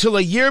until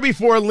a year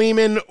before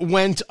Lehman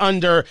went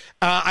under,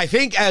 I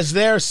think, as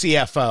their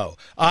CFO.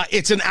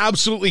 It's an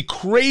absolutely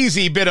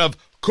crazy bit of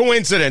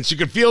coincidence. You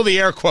could feel the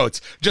air quotes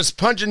just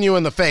punching you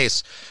in the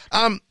face.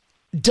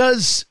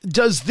 Does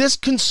this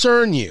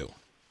concern you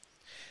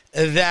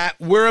that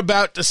we're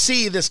about to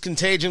see this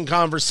contagion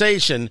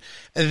conversation,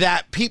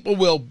 that people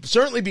will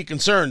certainly be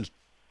concerned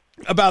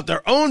about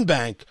their own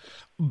bank,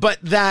 but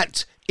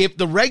that if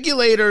the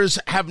regulators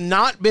have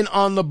not been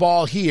on the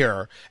ball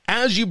here,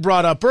 as you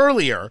brought up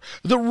earlier,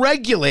 the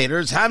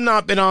regulators have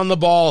not been on the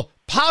ball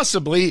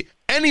possibly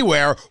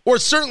anywhere, or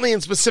certainly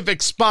in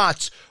specific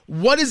spots.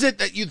 What is it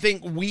that you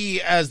think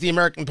we as the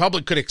American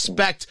public could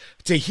expect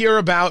to hear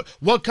about?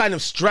 What kind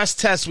of stress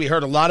tests? We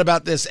heard a lot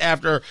about this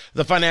after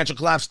the financial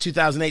collapse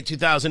 2008,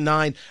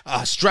 2009,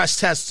 stress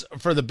tests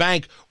for the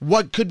bank.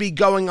 What could be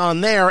going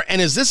on there?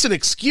 And is this an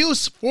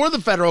excuse for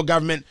the federal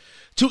government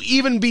to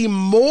even be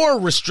more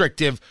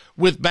restrictive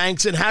with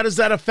banks? And how does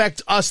that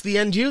affect us, the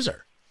end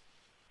user?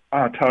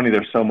 Tony,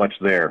 there's so much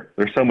there.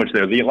 There's so much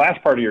there. The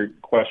last part of your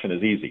question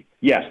is easy.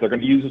 Yes, they're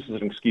going to use this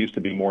as an excuse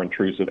to be more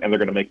intrusive, and they're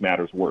going to make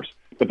matters worse.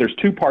 But there's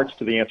two parts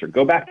to the answer.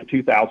 Go back to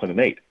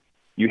 2008.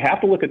 You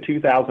have to look at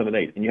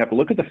 2008, and you have to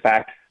look at the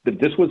fact that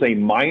this was a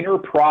minor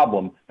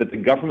problem that the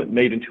government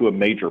made into a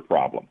major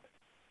problem.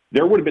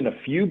 There would have been a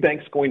few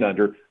banks going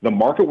under. The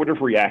market would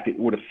have reacted.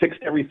 It would have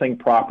fixed everything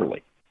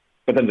properly.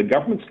 But then the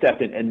government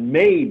stepped in and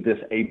made this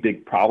a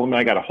big problem, and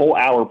I got a whole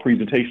hour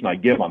presentation I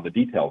give on the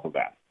details of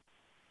that.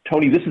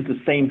 Tony, this is the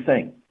same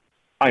thing.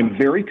 I'm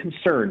very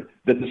concerned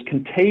that this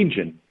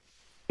contagion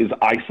is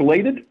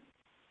isolated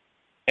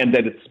and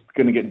that it's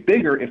going to get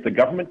bigger if the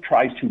government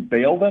tries to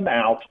bail them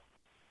out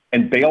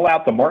and bail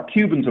out the Mark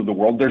Cubans of the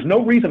world. There's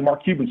no reason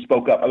Mark Cuban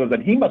spoke up other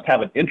than he must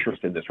have an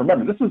interest in this.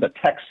 Remember, this is a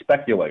tech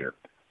speculator.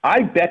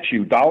 I bet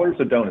you dollars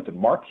of donuts that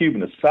Mark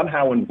Cuban is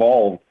somehow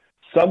involved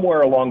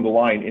somewhere along the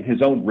line in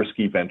his own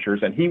risky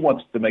ventures, and he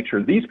wants to make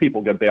sure these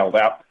people get bailed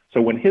out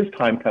so when his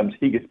time comes,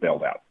 he gets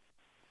bailed out.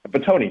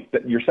 But, Tony,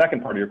 your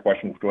second part of your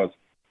question was,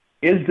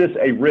 is this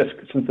a risk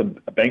since the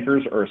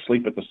bankers are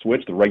asleep at the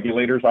switch, the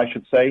regulators, I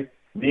should say?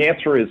 The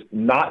answer is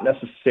not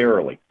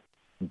necessarily.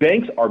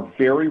 Banks are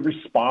very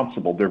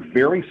responsible. They're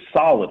very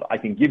solid. I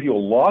can give you a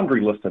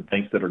laundry list of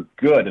banks that are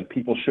good, and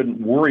people shouldn't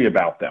worry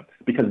about them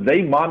because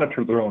they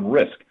monitor their own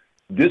risk.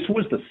 This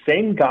was the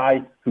same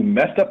guy who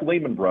messed up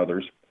Lehman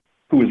Brothers,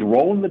 who was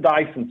rolling the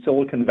dice in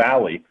Silicon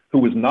Valley, who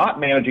was not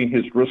managing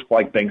his risk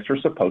like banks are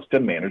supposed to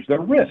manage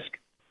their risk.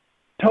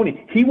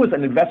 Tony, he was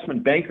an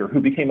investment banker who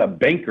became a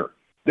banker.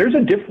 There's a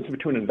difference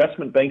between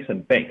investment banks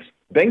and banks.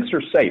 Banks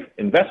are safe.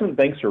 Investment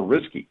banks are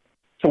risky.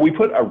 So we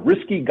put a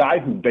risky guy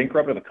who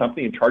bankrupted a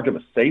company in charge of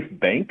a safe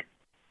bank?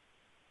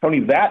 Tony,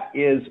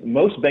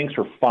 most banks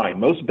are fine.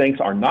 Most banks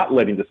are not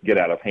letting this get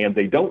out of hand.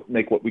 They don't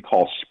make what we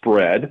call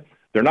spread.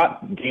 They're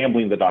not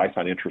gambling the dice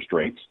on interest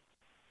rates.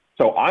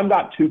 So I'm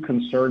not too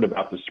concerned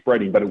about the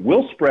spreading, but it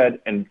will spread,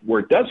 and where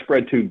it does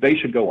spread to, they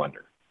should go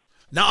under.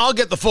 Now, I'll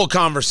get the full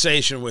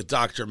conversation with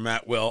Dr.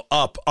 Matt Will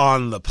up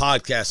on the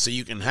podcast so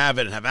you can have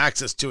it and have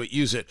access to it,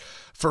 use it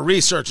for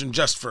research and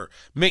just for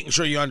making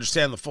sure you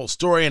understand the full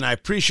story. And I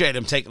appreciate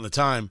him taking the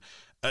time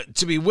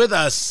to be with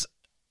us.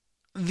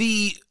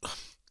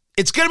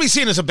 It's going to be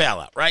seen as a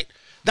bailout, right?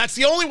 That's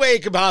the only way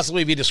it could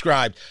possibly be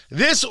described.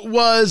 This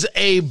was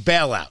a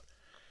bailout.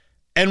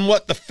 And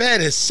what the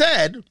Fed has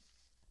said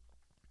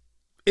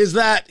is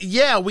that,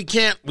 yeah, we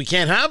can't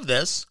have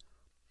this.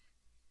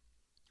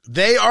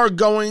 They are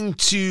going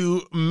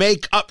to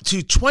make up to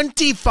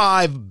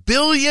 $25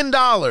 billion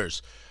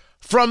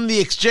from the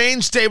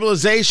Exchange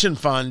Stabilization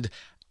Fund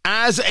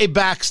as a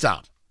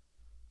backstop.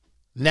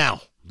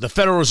 Now, the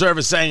Federal Reserve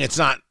is saying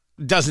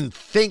doesn't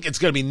think it's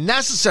going to be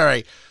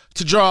necessary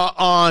to draw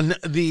on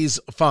these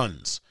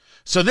funds.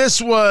 So there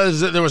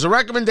was a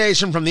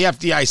recommendation from the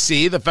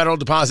FDIC, the Federal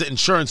Deposit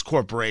Insurance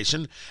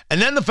Corporation,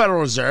 and then the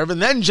Federal Reserve,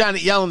 and then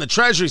Janet Yellen, the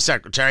Treasury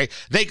Secretary.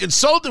 They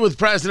consulted with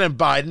President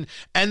Biden,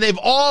 and they've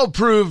all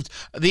approved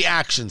the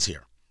actions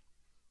here.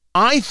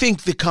 I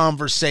think the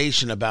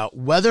conversation about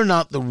whether or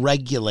not the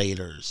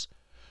regulators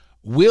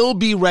will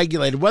be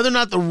regulated, whether or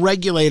not the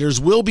regulators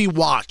will be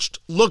watched,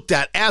 looked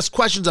at, asked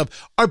questions of,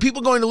 are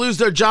people going to lose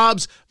their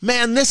jobs?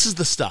 Man, this is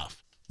the stuff.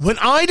 When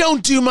I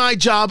don't do my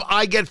job,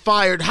 I get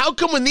fired. How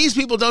come when these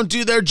people don't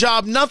do their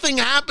job, nothing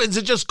happens?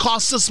 It just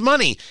costs us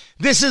money.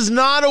 This is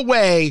not a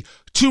way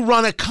to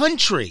run a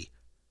country.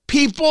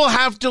 People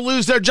have to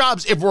lose their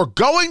jobs. If we're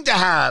going to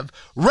have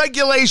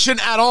regulation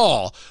at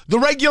all, the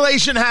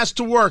regulation has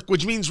to work,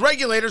 which means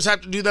regulators have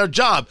to do their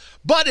job.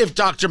 But if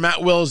Dr.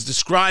 Matt Will is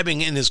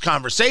describing in his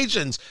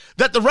conversations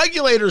that the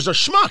regulators are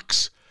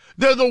schmucks,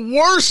 they're the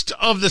worst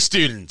of the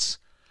students,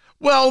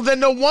 well, then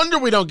no wonder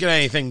we don't get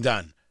anything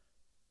done.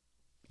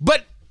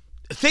 But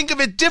think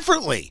of it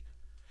differently.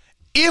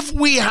 If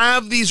we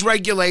have these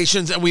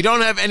regulations and we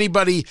don't have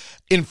anybody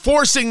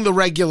enforcing the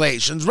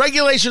regulations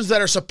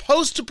that are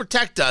supposed to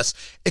protect us,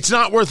 it's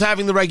not worth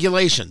having the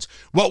regulations.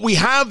 What we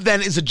have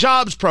then is a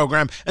jobs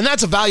program, and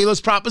that's a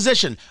valueless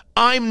proposition.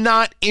 I'm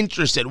not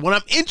interested. What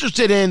I'm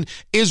interested in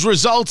is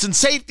results and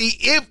safety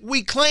if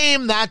we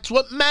claim that's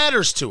what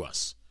matters to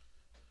us.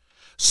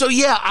 So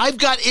yeah, I've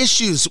got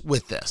issues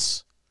with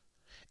this.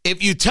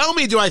 If you tell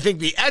me, do I think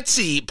the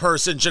Etsy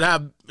person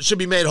should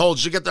be made whole,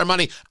 should get their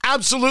money?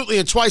 Absolutely,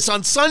 and twice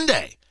on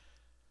Sunday.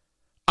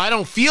 I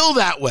don't feel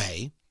that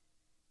way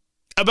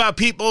about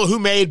people who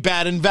made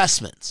bad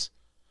investments.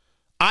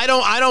 I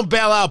don't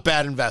bail out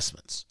bad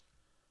investments.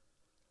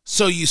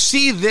 So you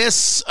see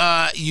this,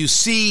 you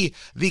see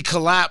the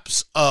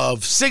collapse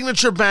of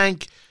Signature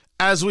Bank,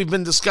 as we've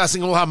been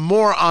discussing. We'll have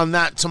more on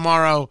that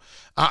tomorrow.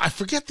 I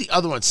forget the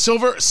other one.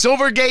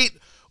 Silvergate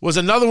was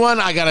another one.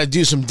 I got to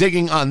do some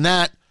digging on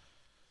that.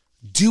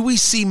 Do we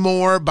see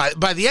more by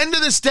the end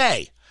of this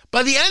day?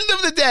 By the end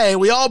of the day,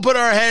 we all put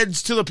our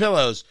heads to the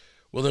pillows.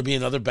 Will there be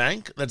another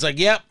bank that's like,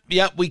 yep,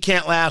 we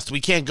can't last. We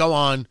can't go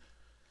on.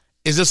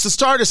 Is this the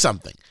start of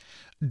something?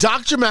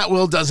 Dr. Matt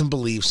Will doesn't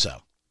believe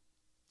so.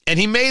 And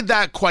he made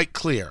that quite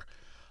clear.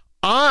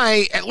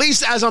 At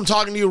least as I'm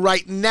talking to you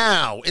right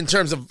now, in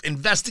terms of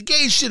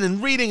investigation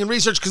and reading and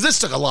research, because this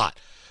took a lot.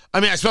 I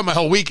mean, I spent my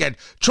whole weekend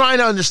trying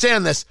to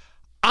understand this.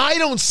 I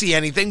don't see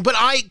anything, but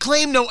I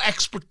claim no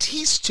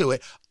expertise to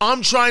it.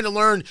 I'm trying to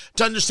learn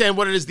to understand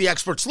what it is the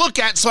experts look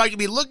at so I can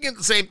be looking at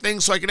the same thing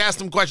so I can ask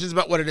them questions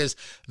about what it is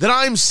that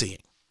I'm seeing.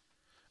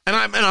 And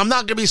I'm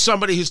not going to be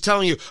somebody who's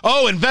telling you,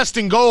 oh, invest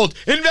in gold.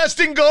 Invest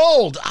in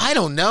gold. I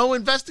don't know.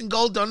 Invest in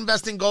gold. Don't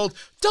invest in gold.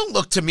 Don't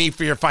look to me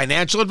for your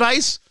financial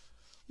advice.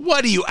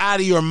 What are you, out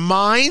of your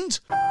mind?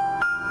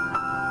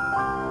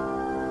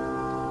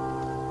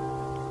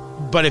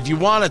 But if you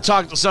want to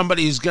talk to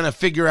somebody who's going to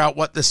figure out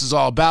what this is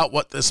all about,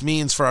 what this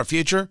means for our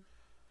future,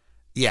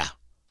 yeah,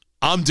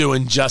 I'm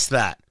doing just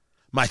that.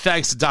 My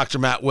thanks to Dr.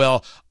 Matt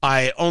Will.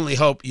 I only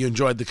hope you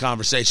enjoyed the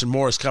conversation.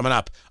 More is coming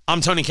up. I'm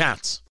Tony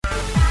Katz.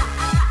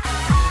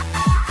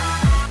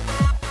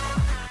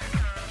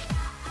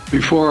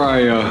 Before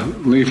I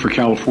leave for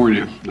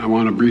California, I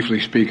want to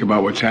briefly speak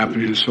about what's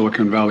happening in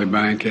Silicon Valley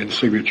Bank and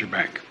Signature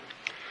Bank.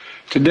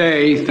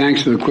 Today,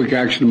 thanks to the quick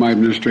action of my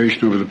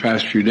administration over the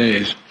past few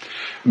days,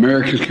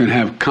 Americans can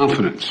have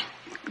confidence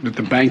that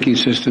the banking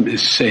system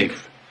is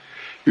safe.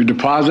 Your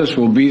deposits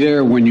will be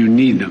there when you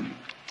need them.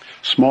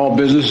 Small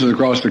businesses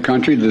across the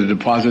country, the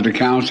deposit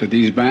accounts at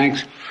these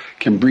banks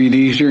can breathe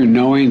easier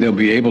knowing they'll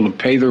be able to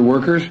pay their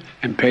workers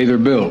and pay their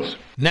bills.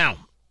 Now,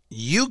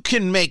 you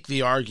can make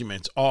the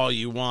argument all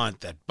you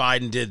want that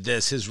Biden did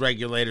this, his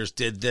regulators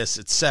did this,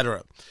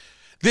 etc.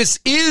 This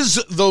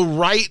is the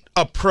right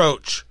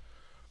approach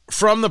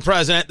from the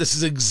president. This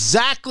is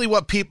exactly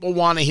what people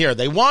want to hear.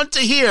 They want to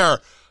hear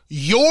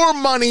your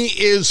money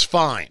is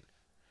fine.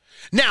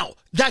 Now,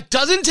 that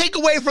doesn't take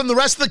away from the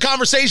rest of the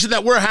conversation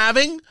that we're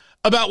having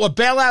about what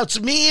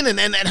bailouts mean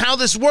and how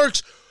this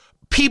works.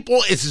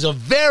 People, this is a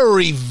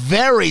very,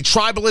 very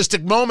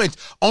tribalistic moment,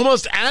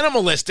 almost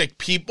animalistic.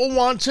 People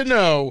want to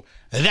know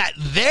that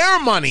their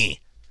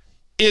money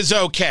is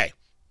okay.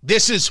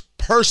 This is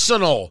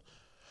personal.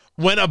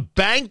 When a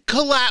bank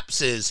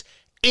collapses,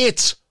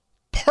 it's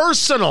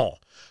personal.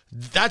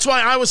 That's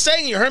why I was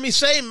saying, you heard me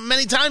say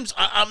many times,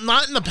 I'm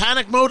not in the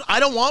panic mode. I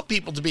don't want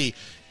people to be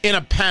in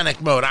a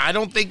panic mode. I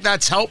don't think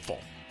that's helpful.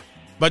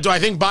 But do I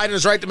think Biden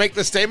is right to make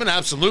this statement?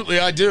 Absolutely,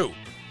 I do.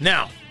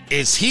 Now,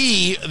 is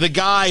he the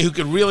guy who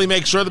could really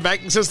make sure the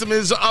banking system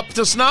is up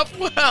to snuff?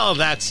 Well,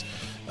 that's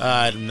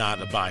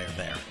not a buyer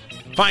there.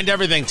 Find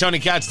everything,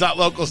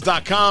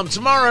 TonyKatz.locals.com.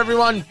 Tomorrow,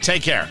 everyone,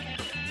 take care.